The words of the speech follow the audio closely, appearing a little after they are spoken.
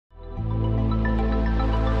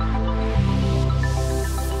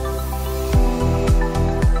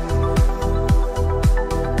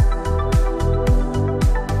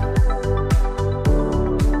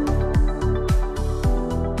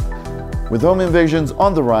With home invasions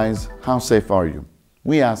on the rise, how safe are you?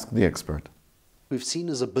 We ask the expert. We've seen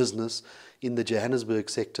as a business in the Johannesburg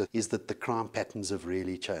sector is that the crime patterns have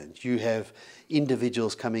really changed. You have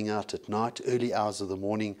individuals coming out at night, early hours of the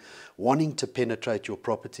morning, wanting to penetrate your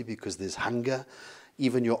property because there's hunger.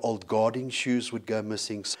 Even your old guarding shoes would go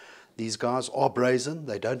missing. These guys are brazen.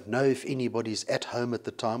 They don't know if anybody's at home at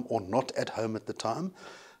the time or not at home at the time.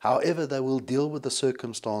 However, they will deal with the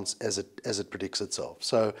circumstance as it predicts itself.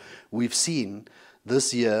 So we've seen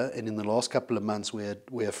this year and in the last couple of months where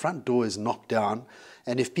a front door is knocked down,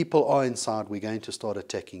 and if people are inside, we're going to start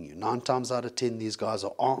attacking you. 9 times out of 10, these guys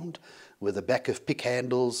are armed with a back of pick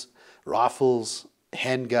handles, rifles,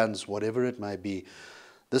 handguns, whatever it may be.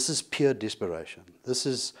 This is pure desperation. This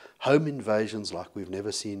is home invasions like we've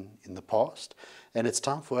never seen in the past, and it's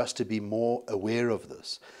time for us to be more aware of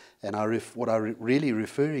this. And what I'm really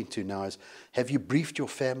referring to now is, have you briefed your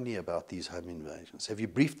family about these home invasions? Have you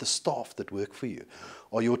briefed the staff that work for you?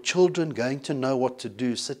 Are your children going to know what to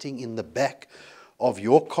do sitting in the back of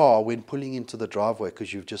your car when pulling into the driveway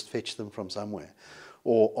because you've just fetched them from somewhere?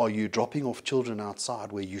 Or are you dropping off children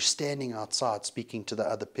outside where you're standing outside speaking to the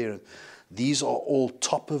other parent? These are all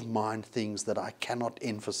top of mind things that I cannot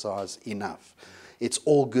emphasize enough. It's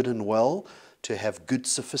all good and well to have good,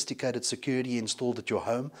 sophisticated security installed at your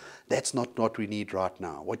home. That's not what we need right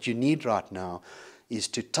now. What you need right now is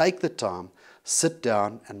to take the time, sit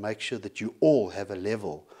down and make sure that you all have a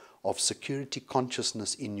level of security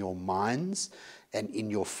consciousness in your minds and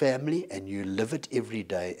in your family, and you live it every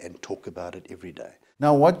day and talk about it every day.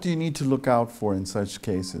 Now, what do you need to look out for in such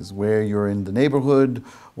cases where you're in the neighborhood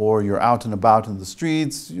or you're out and about in the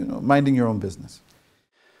streets, minding your own business?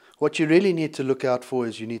 What you really need to look out for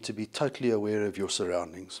is you need to be totally aware of your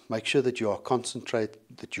surroundings. Make sure that you concentrate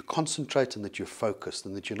and that you're focused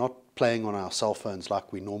and that you're not playing on our cell phones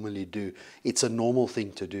like we normally do. It's a normal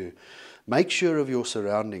thing to do. Make sure of your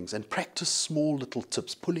surroundings and practice small little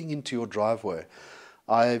tips, pulling into your driveway.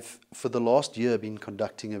 I've, for the last year, been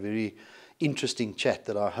conducting a very interesting chat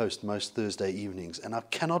that I host most Thursday evenings, and I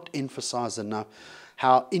cannot emphasize enough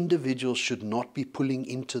how individuals should not be pulling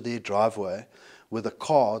into their driveway with a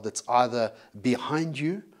car that's either behind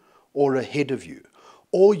you or ahead of you,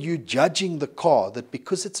 or you judging the car that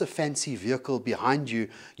because it's a fancy vehicle behind you,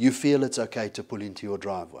 you feel it's okay to pull into your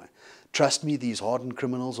driveway. Trust me, these hardened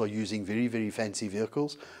criminals are using very, very fancy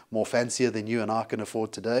vehicles, more fancier than you and I can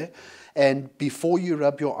afford today. And before you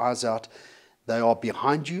rub your eyes out, they are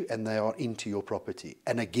behind you and they are into your property.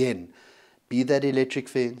 And again, be that electric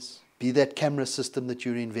fence, be that camera system that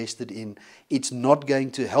you're invested in, it's not going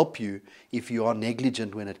to help you if you are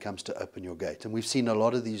negligent when it comes to open your gate. And we've seen a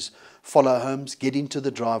lot of these follow homes get into the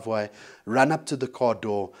driveway, run up to the car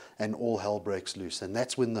door, and all hell breaks loose. And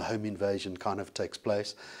that's when the home invasion kind of takes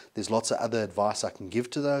place. There's lots of other advice I can give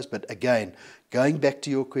to those. But again, going back to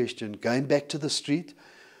your question, going back to the street,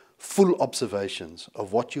 full observations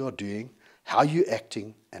of what you are doing, how you're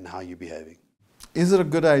acting, and how you're behaving. Is it a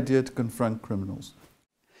good idea to confront criminals?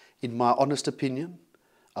 In my honest opinion,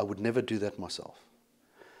 I would never do that myself.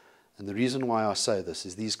 And the reason why I say this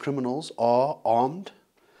is these criminals are armed.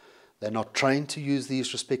 They're not trained to use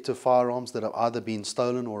these respective firearms that have either been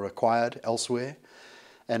stolen or acquired elsewhere.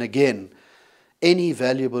 And again, any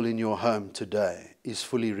valuable in your home today is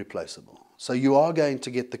fully replaceable. So you are going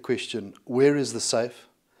to get the question, where is the safe?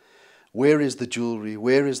 Where is the jewelry?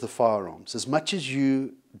 Where is the firearms? As much as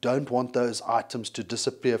you don't want those items to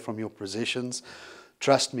disappear from your possessions,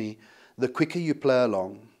 trust me, the quicker you play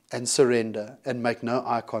along and surrender and make no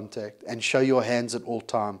eye contact and show your hands at all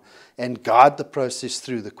time and guide the process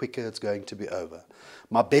through, the quicker it's going to be over.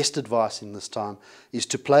 My best advice in this time is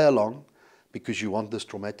to play along because you want this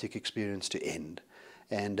traumatic experience to end.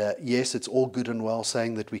 And yes, it's all good and well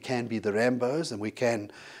saying that we can be the Rambos and we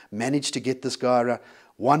can manage to get this guy around.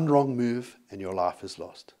 One wrong move and your life is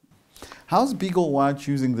lost. How's Beagle Watch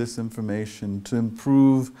using this information to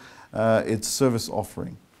improve its service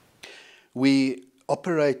offering? We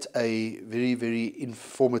operate a very, very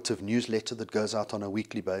informative newsletter that goes out on a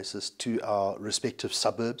weekly basis to our respective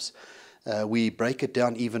suburbs. We break it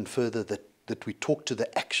down even further that we talk to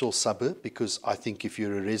the actual suburb, because I think if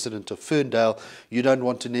you're a resident of Ferndale, you don't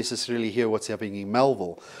want to necessarily hear what's happening in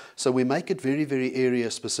Melville. So we make it very, very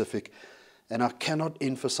area specific. And I cannot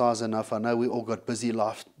emphasize enough, I know we all got busy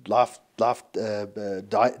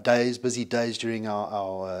busy days during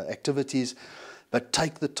our activities, but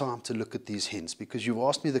take the time to look at these hints, because you've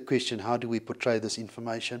asked me the question, how do we portray this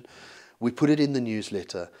information? We put it in the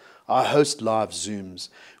newsletter. I host live Zooms.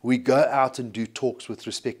 We go out and do talks with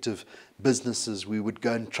respective businesses. We would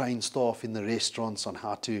go and train staff in the restaurants on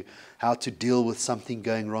how to deal with something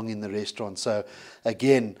going wrong in the restaurant. So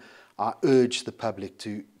again, I urge the public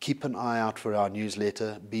to keep an eye out for our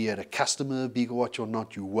newsletter. Be it a customer of Beagle Watch or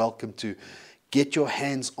not, you're welcome to get your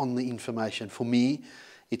hands on the information. For me,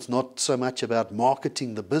 it's not so much about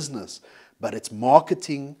marketing the business, but it's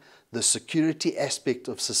marketing the security aspect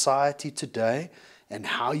of society today and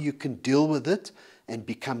how you can deal with it and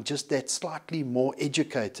become just that slightly more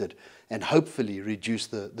educated and hopefully reduce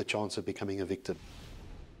the chance of becoming a victim.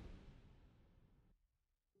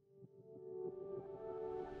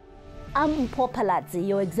 I'm Mpho Phalatse,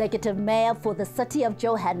 your executive mayor for the city of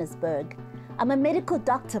Johannesburg. I'm a medical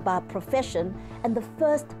doctor by profession and the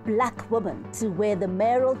first black woman to wear the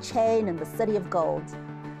mayoral chain in the City of Gold.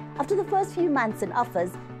 After the first few months in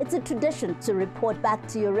office, it's a tradition to report back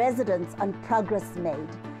to your residents on progress made.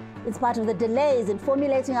 It's part of the delays in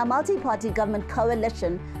formulating our multi-party government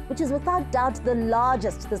coalition, which is without doubt the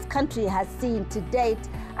largest this country has seen to date.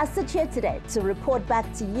 I sit here today to report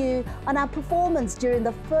back to you on our performance during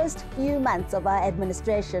the first few months of our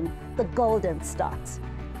administration, the Golden Start.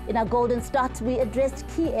 In our Golden Start, we addressed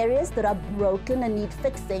key areas that are broken and need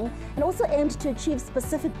fixing, and also aimed to achieve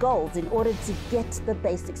specific goals in order to get the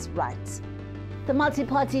basics right. The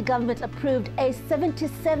multi-party government approved a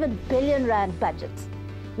 77 billion rand budget.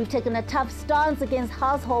 We've taken a tough stance against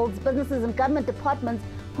households, businesses and government departments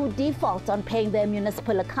who default on paying their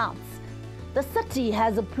municipal accounts. The city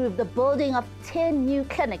has approved the building of 10 new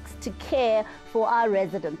clinics to care for our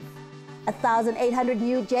residents. 1,800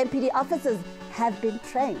 new JMPD officers have been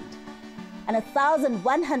trained, and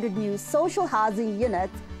 1,100 new social housing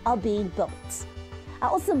units are being built. I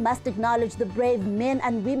also must acknowledge the brave men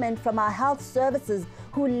and women from our health services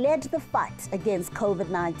who led the fight against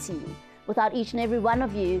COVID-19. Without each and every one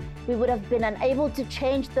of you, we would have been unable to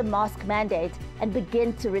change the mask mandate and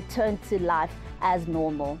begin to return to life as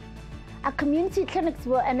normal. Our community clinics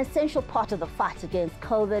were an essential part of the fight against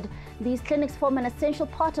COVID. These clinics form an essential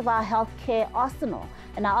part of our healthcare arsenal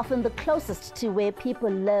and are often the closest to where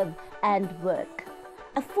people live and work.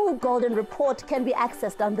 A full Golden Report can be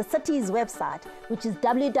accessed on the city's website, which is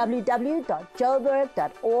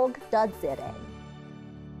www.joburg.org.za.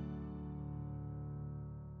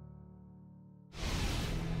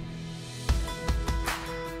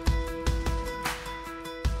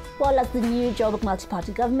 Well, as the new Joburg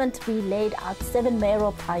multi-party government, we laid out 7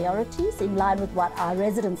 mayoral priorities in line with what our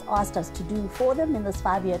residents asked us to do for them in this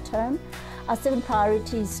 5-year term. Our 7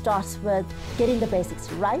 priorities start with getting the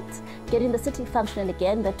basics right, getting the city functioning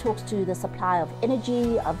again. That talks to the supply of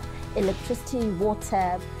energy, of electricity,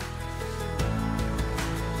 water.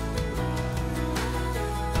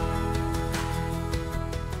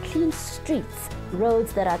 Clean streets,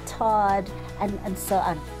 roads that are tarred, and so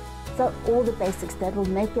on. So all the basics that will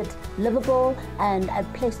make it livable and a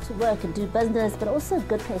place to work and do business, but also a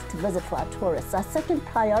good place to visit for our tourists. Our second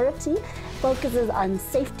priority focuses on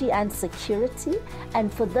safety and security. And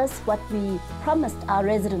for this, what we promised our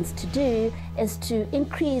residents to do is to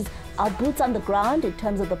increase our boots on the ground in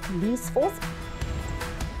terms of the police force,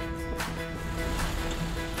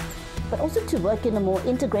 but also to work in a more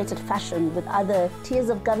integrated fashion with other tiers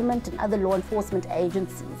of government and other law enforcement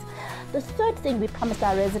agencies. The third thing we promised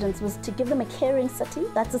our residents was to give them a caring city.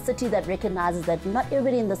 That's a city that recognizes that not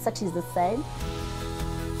everybody in the city is the same.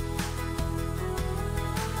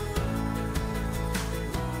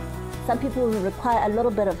 Some people require a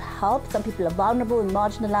little bit of help. Some people are vulnerable and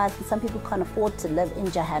marginalized, and some people can't afford to live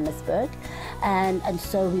in Johannesburg. And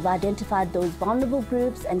so we've identified those vulnerable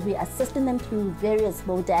groups and we are assisting them through various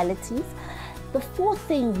modalities. The fourth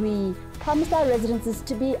thing we promised our residents is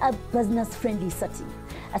to be a business-friendly city.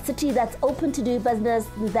 A city that's open to do business,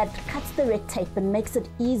 that cuts the red tape and makes it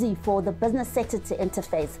easy for the business sector to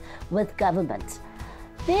interface with government.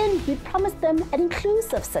 Then we promised them an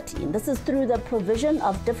inclusive city, and this is through the provision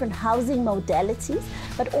of different housing modalities,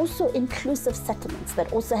 but also inclusive settlements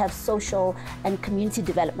that also have social and community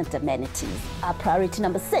development amenities. Our priority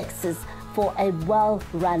number 6 is for a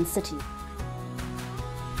well-run city.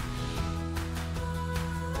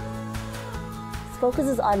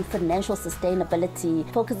 Focuses on financial sustainability,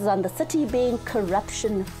 focuses on the city being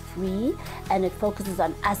corruption-free, and it focuses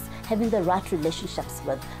on us having the right relationships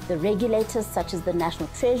with the regulators such as the National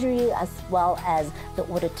Treasury as well as the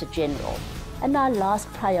Auditor General. And our last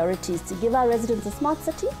priority is to give our residents a smart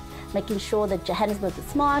city, making sure that Johannesburg is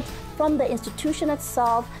smart from the institution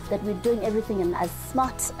itself, that we're doing everything in as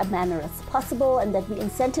smart a manner as possible, and that we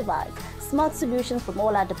incentivize smart solutions from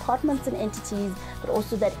all our departments and entities, but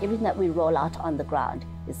also that everything that we roll out on the ground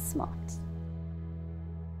is smart.